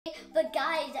But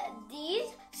guys, these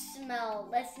smell.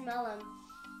 Let's smell them.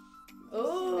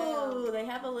 Ooh, they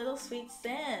have a little sweet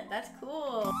scent. That's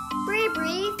cool.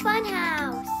 BriBri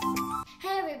Funhouse.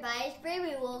 Hey everybody, it's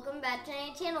BriBri. Welcome back to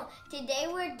my channel. Today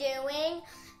we're doing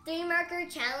 3 marker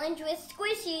challenge with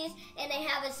squishies, and I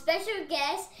have a special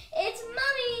guest. It's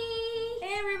Mommy.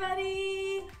 Hey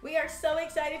everybody. We are so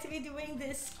excited to be doing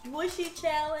this squishy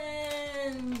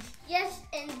challenge. Yes,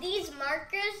 and these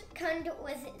markers come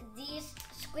with these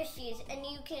squishies, and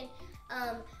you can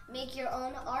make your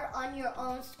own art on your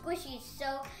own squishies.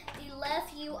 So they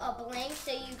left you a blank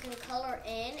so you can color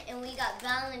in, and we got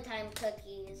Valentine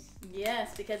cookies.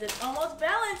 Yes, because it's almost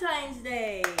Valentine's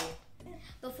Day.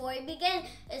 Before we begin,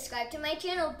 subscribe to my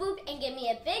channel, boop, and give me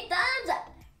a big thumbs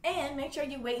up. And make sure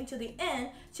you wait until the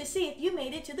end to see if you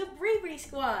made it to the BriBri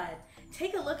squad.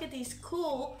 Take a look at these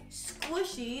cool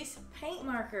squishies paint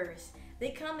markers. They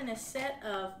come in a set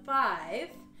of 5.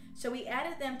 So we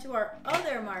added them to our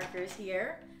other markers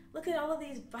here. Look at all of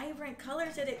these vibrant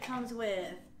colors that it comes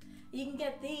with. You can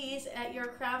get these at your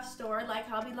craft store like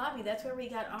Hobby Lobby. That's where we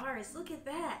got ours. Look at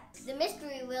that. The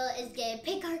mystery wheel is gonna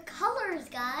pick our colors,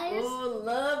 guys. Oh,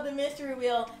 love the mystery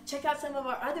wheel. Check out some of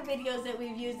our other videos that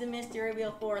we've used the mystery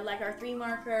wheel for, like our 3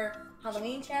 marker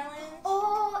Halloween challenge.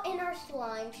 Oh, and our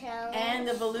slime challenge. And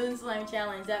the balloon slime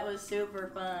challenge. That was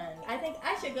super fun. I think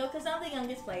I should go because I'm the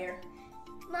youngest player.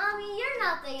 Mommy, you're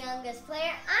not the youngest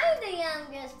player. I'm the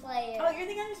youngest player. Oh, you're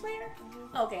the youngest player?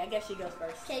 Okay, I guess she goes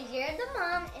first. Because you're the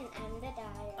mom and I'm the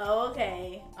dad.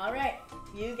 Okay. All right.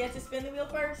 You get to spin the wheel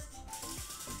first.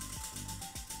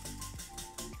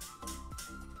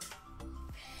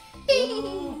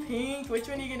 Ooh, pink. Which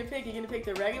one are you going to pick? Are you going to pick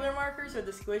the regular markers or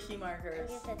the squishy markers?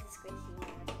 I guess that's the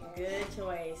squishy markers. Good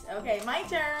choice. Okay, my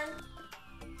turn.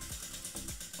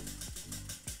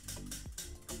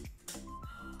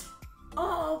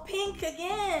 Oh, pink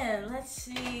again. Let's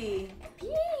see.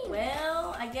 Pink.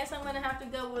 Well, I guess I'm going to have to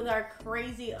go with our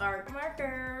crazy art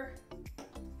marker.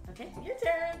 Okay, your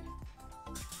turn.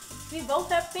 We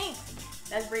both have pink.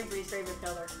 That's BriBri's favorite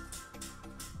color.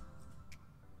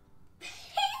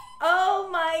 Oh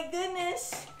my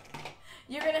goodness.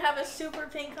 You're going to have a super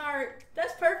pink heart.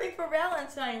 That's perfect for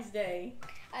Valentine's Day.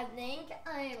 I think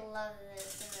I love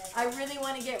this I already. really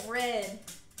want to get red.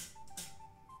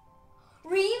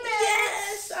 Remix!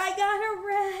 Yes, I got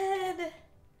a red.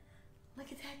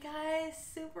 Look at that, guys.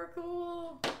 Super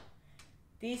cool.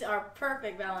 These are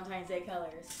perfect Valentine's Day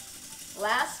colors.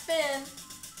 Last spin.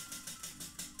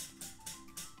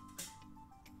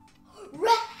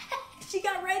 Red! She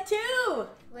got red too.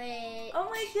 Wait. Oh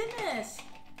my goodness.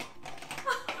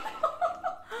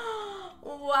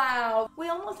 Wow. We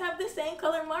almost have the same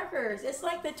color markers. It's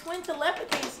like the twin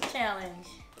telepathy challenge.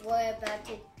 We're about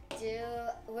to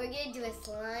we're gonna do a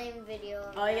slime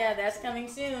video. Oh yeah, that's coming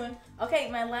soon. Okay,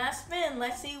 my last spin.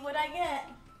 Let's see what I get.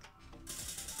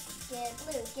 Get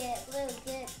blue, get blue,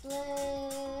 get blue.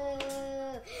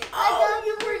 Oh,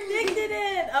 you predicted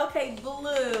it. Okay,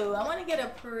 blue. I want to get a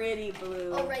pretty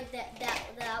blue. Oh, right,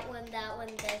 that one,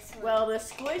 this one. Well, the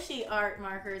squishy art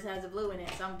markers has a blue in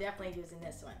it, so I'm definitely using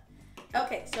this one.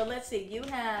 Okay, so let's see. You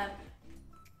have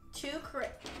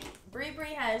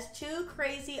BriBri has 2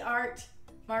 crazy art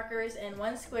markers and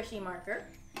 1 squishy marker.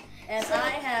 And I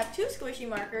have 2 squishy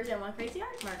markers and 1 crazy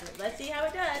art marker. Let's see how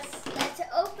it does. Let's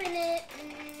open it.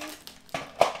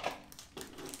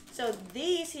 So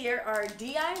these here are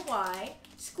DIY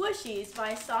squishies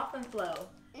by Soft'n Slo.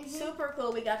 Super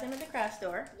cool. We got them at the craft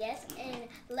store. Yes, and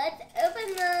let's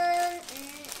open them.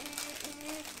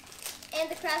 And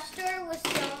the craft store was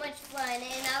so much fun,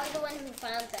 and I was the one who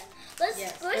found them. Let's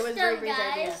squish them, BriBri's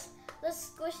guys. idea. Let's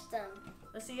squish them.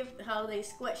 Let's see how they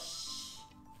squish.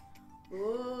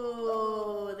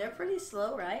 Ooh, they're pretty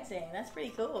slow rising. That's pretty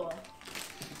cool.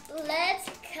 Let's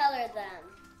color them.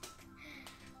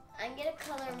 I'm gonna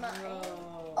color mine.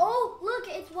 Oh. Oh, look,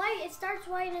 it's white. It starts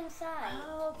white inside.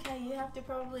 Oh, okay, you have to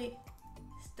probably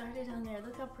start it on there.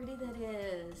 Look how pretty that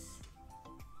is.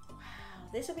 Wow,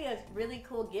 this would be a really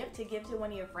cool gift to give to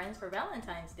one of your friends for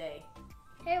Valentine's Day.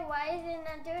 Hey, why is it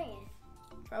not doing it?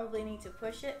 Probably need to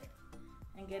push it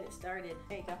and get it started.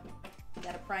 There you go. You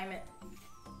gotta prime it.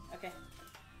 Okay.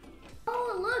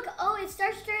 Oh, look. Oh, it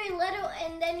starts very little,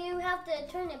 and then you have to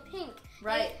turn it pink.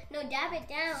 Right. No, dab it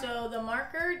down. So the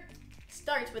marker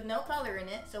starts with no color in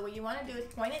it. So what you want to do is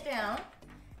point it down,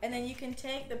 and then you can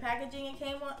take the packaging it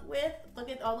came with. Look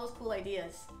at all those cool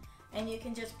ideas. And you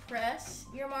can just press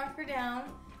your marker down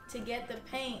to get the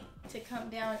paint to come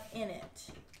down in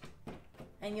it.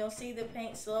 And you'll see the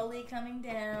paint slowly coming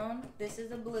down. This is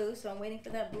the blue, so I'm waiting for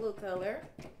that blue color.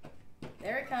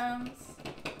 There it comes.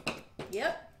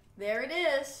 Yep, there it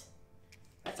is.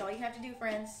 That's all you have to do,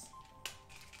 friends.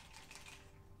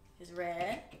 is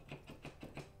red.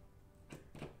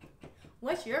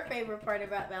 What's your favorite part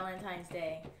about Valentine's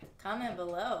Day? Comment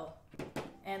below.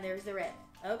 And there's the red.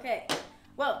 Okay.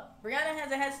 Well, Brianna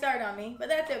has a head start on me, but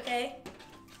that's okay.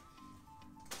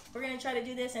 We're going to try to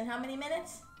do this in how many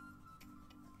minutes?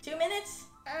 2 minutes?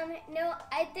 No,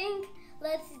 I think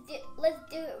let's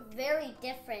do it very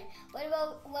different. What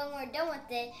about when we're done with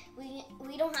it?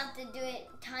 We don't have to do it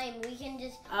time. We can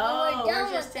just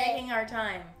we're just taking our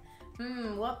time.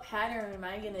 What pattern am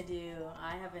I gonna do?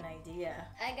 I have an idea.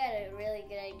 I got a really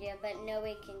good idea, but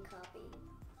nobody can copy.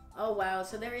 Oh wow,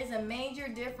 so there is a major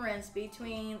difference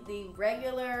between the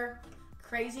regular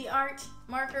crazy art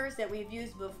markers that we've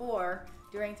used before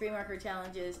during 3 marker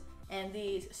challenges and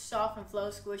these Soft'n Slo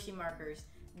Squishy markers.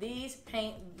 These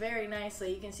paint very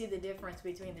nicely. You can see the difference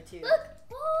between the two. Look!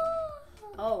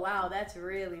 Oh wow, that's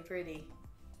really pretty.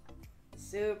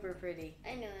 Super pretty.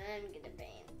 I know, I'm gonna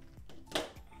paint.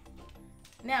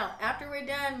 Now, after we're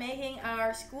done making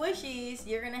our squishies,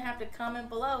 you're gonna have to comment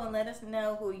below and let us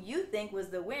know who you think was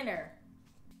the winner.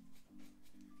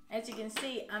 As you can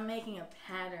see, I'm making a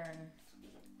pattern.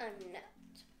 I'm not.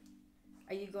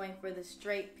 Are you going for the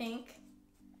straight pink?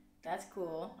 That's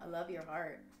cool. I love your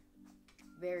heart.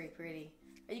 Very pretty.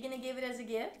 Are you gonna give it as a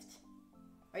gift?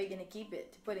 Or are you gonna keep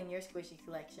it to put in your squishy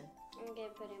collection? I'm gonna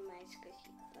put in my squishy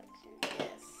collection.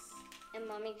 Yes. And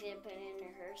Mommy's gonna put in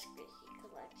her squishy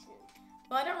collection.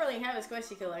 Well, I don't really have a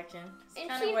squishy collection. It's And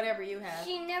kind of whatever you have.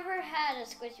 She never had a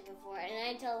squishy before, and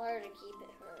I tell her to keep it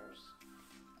hers.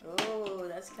 Oh,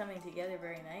 that's coming together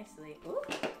very nicely. Ooh,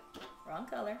 wrong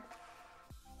color.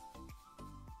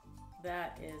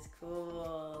 That is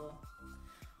cool.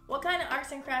 What kind of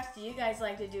arts and crafts do you guys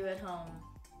like to do at home?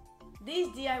 These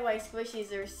DIY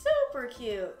squishies are super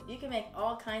cute. You can make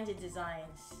all kinds of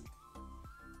designs.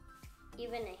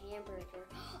 Even a hamburger.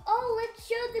 Oh, let's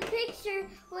show the picture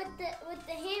what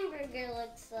the hamburger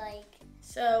looks like.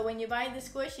 So when you buy the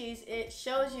squishies, it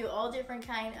shows you all different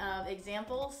kind of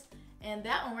examples. And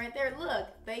that one right there, look,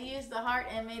 they used the heart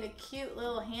and made a cute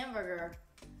little hamburger.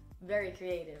 Very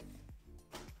creative.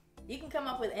 You can come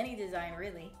up with any design,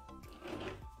 really.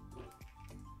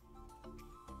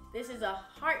 This is a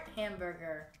heart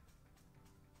hamburger.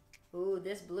 Ooh,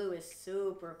 this blue is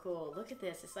super cool. Look at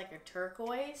this, it's like a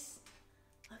turquoise.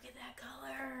 Look at that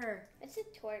color. It's a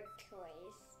turquoise.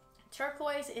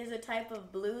 Turquoise is a type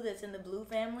of blue that's in the blue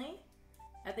family.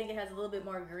 I think it has a little bit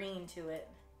more green to it.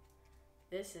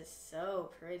 This is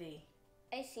so pretty.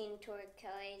 I've seen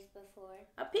turquoise before.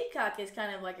 A peacock is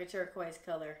kind of like a turquoise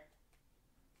color.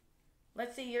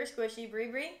 Let's see your squishy,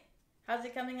 BriBri. How's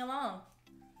it coming along?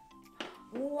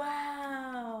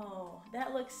 Wow,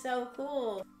 that looks so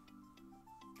cool.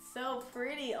 So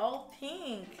pretty, all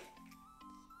pink.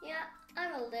 Yeah,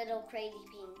 I'm a little crazy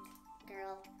pink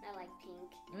girl. I like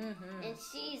pink. And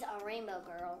she's a rainbow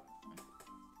girl.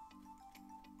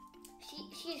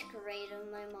 She's creative.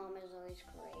 My mom is always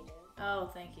creative. Oh,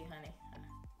 thank you, honey.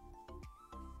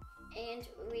 And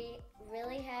we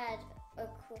really had a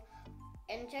cool...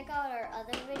 And check out our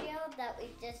other video that we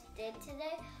just did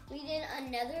today. We did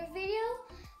another video.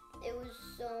 It was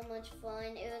so much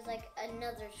fun. It was like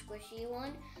another squishy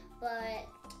one, but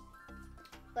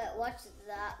watch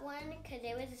that one because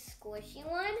it was a squishy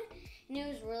one, and it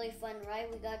was really fun,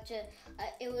 right? We got to.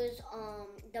 It was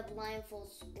the blindfold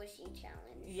squishy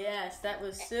challenge. Yes, that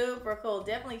was super cool.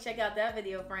 Definitely check out that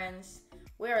video, friends.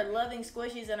 We are loving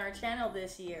squishies on our channel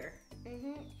this year.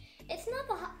 It's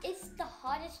not it's the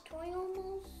hottest toy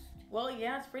almost. Well,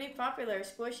 yeah, it's pretty popular.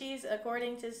 Squishies,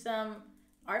 according to some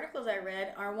articles I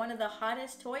read, are one of the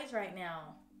hottest toys right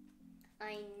now.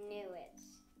 I knew it.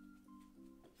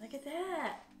 Look at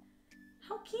that.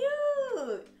 How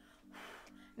cute.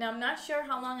 Now, I'm not sure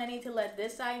how long I need to let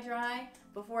this side dry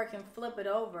before I can flip it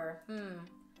over.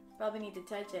 Probably need to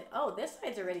touch it. Oh, this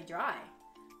side's already dry.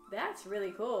 That's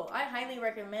really cool. I highly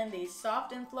recommend these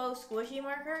Soft'n Slo Squishy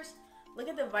markers. Look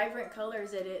at the vibrant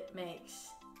colors that it makes.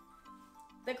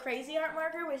 The crazy art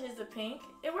marker, which is the pink,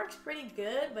 it works pretty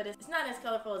good, but it's not as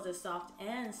colorful as the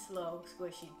Soft'n Slo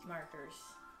Squishy markers.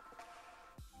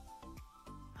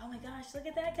 Oh my gosh, look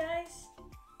at that, guys.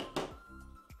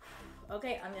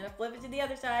 Okay, I'm gonna flip it to the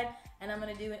other side, and I'm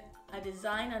gonna do a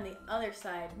design on the other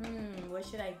side. What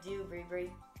should I do, BriBri?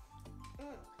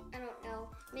 I don't know.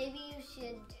 Maybe you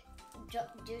should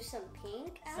do some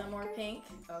pink after? Some more pink?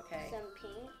 Okay. Some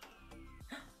pink.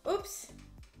 Oops.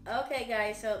 Okay,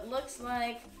 guys, so it looks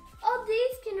like... Oh,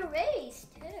 these can erase,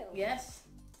 too. Yes.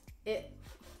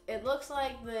 It looks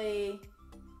like the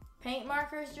paint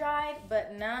marker's dried,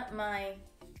 but not my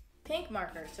pink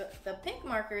marker. So the pink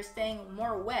marker is staying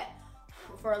more wet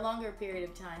for a longer period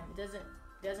of time. It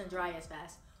doesn't dry as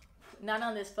fast. Not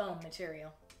on this foam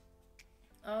material.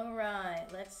 All right,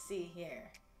 let's see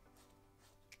here.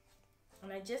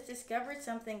 And I just discovered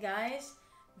something, guys.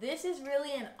 This is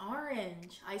really an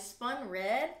orange. I spun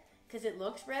red because it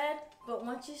looks red, but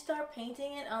once you start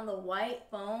painting it on the white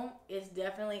foam, it's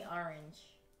definitely orange.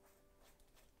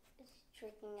 It's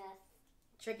tricking us.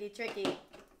 Tricky, tricky.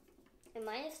 And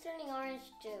mine is turning orange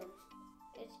too.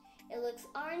 It looks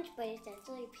orange, but it's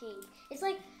actually pink. It's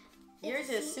like... Yours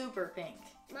is super pink.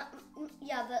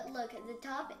 Yeah, but look, the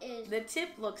top is... The tip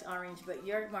looks orange, but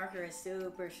your marker is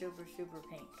super, super, super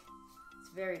pink. It's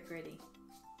very pretty.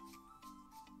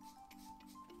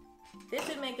 This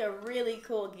would make a really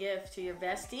cool gift to your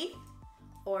bestie,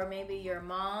 or maybe your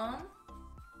mom.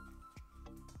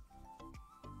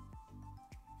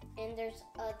 And there's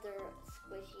other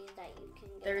squishies that you can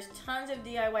get. There's tons of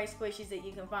DIY squishies that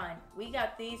you can find. We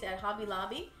got these at Hobby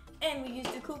Lobby, and we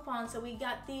used a coupon, so we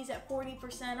got these at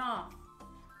 40% off.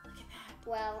 Look at that.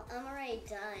 Wow, I'm already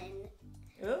done.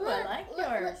 Ooh, I like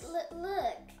yours.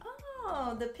 Look.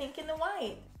 Oh, the pink and the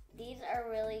white. These are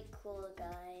really cool,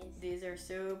 guys. These are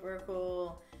super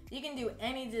cool. You can do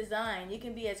any design. You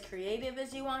can be as creative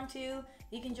as you want to.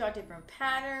 You can draw different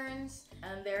patterns.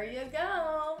 And there you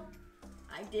go.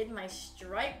 I did my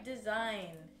stripe design.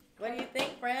 What do you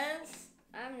think, friends?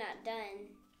 I'm not done.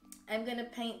 I'm gonna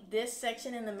paint this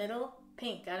section in the middle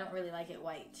pink. I don't really like it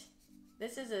white.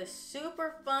 This is a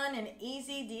super fun and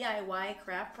easy DIY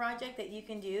craft project that you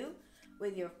can do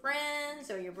with your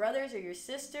friends or your brothers or your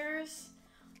sisters.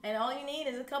 And all you need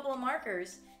is a couple of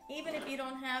markers. Even if you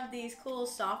don't have these cool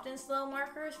Soft'n Slo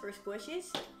markers for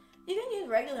squishies, you can use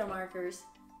regular markers.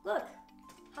 Look,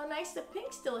 how nice the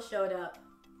pink still showed up.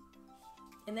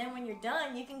 And then when you're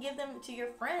done, you can give them to your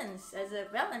friends as a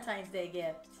Valentine's Day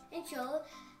gift. And show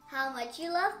how much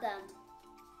you love them.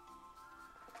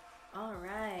 All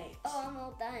right. Oh, I'm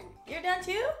all done. You're done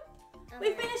too? We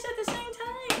Ready. finished at the same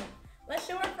time. Let's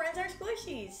show our friends our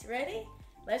squishies. Ready?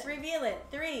 Let's reveal it.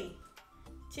 3,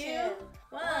 2,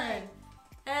 1.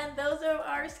 And those are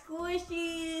our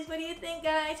squishies. What do you think,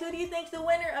 guys? Who do you think's the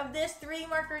winner of this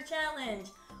 3-marker challenge?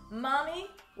 Mommy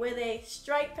with a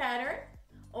stripe pattern,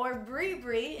 or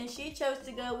BriBri, and she chose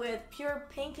to go with pure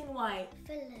pink and white.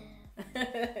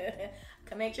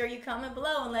 Make sure you comment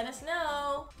below and let us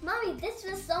know. Mommy, this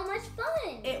was so much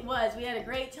fun. It was. We had a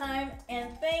great time,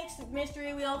 and thanks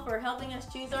Mystery Wheel for helping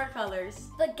us choose our colors.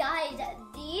 But guys,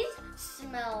 these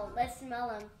smell. Let's smell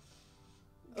them.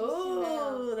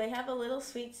 Ooh, they have a little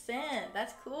sweet scent.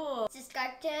 That's cool.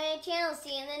 Subscribe to my channel.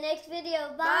 See you in the next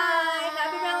video. Bye. Bye.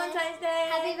 Happy Valentine's Day.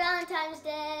 Happy Valentine's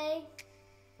Day.